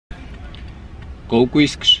Колко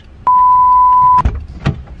искаш?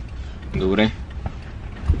 Добре.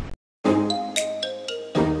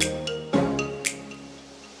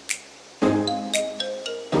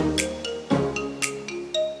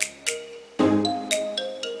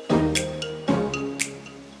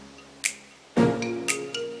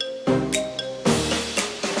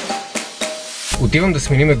 Отивам да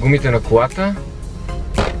сменим гумите на колата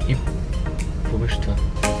и какво беше това?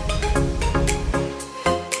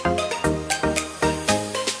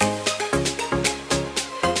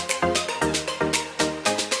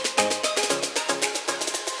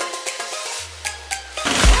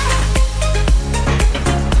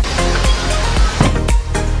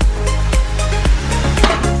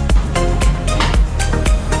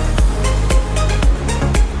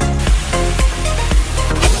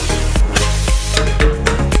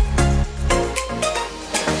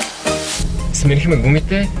 Сменихме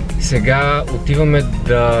гумите, сега отиваме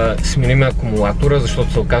да сменим акумулатора,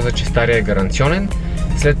 защото се оказа, че стария е гаранционен.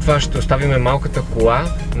 След това ще оставим малката кола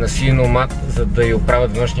на синомат, за да я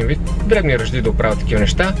оправят външния вид. Дребни ръжди да оправят такива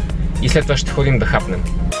неща. И след това ще ходим да хапнем.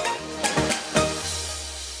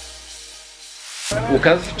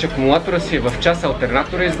 Оказва се, че акумулатора си в час,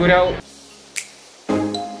 алтернатора е изгорял.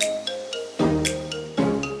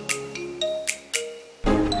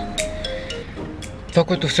 Това,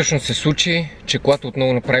 което всъщност се случи, че колата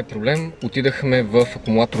отново направи проблем, отидахме в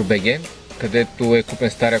Accumulator.bg, където е купен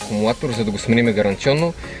стария акумулатор, за да го сменим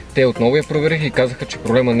гаранционно. Те отново я провериха и казаха, че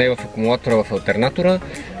проблема не е в акумулатора, а в алтернатора.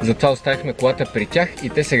 Затова оставихме колата при тях и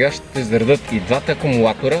те сега ще заредат и двата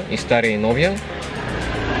акумулатора, и стария и новия.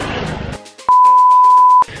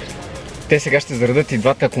 Те сега ще заредат и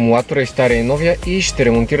двата акумулатора, и стария и новия, и ще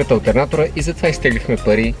ремонтират алтернатора, и затова изтеглихме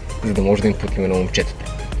пари, за да може да им платим на момчетата.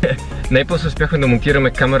 Най-после успяхме да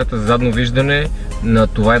монтираме камерата за задно виждане на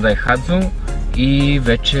това Daihatsu и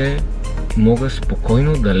вече мога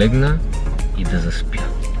спокойно да легна и да заспя.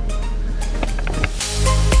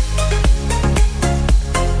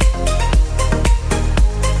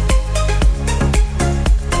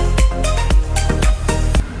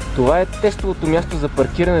 Това е тестовото място за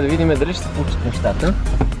паркиране, да видим дали ще се получат нещата.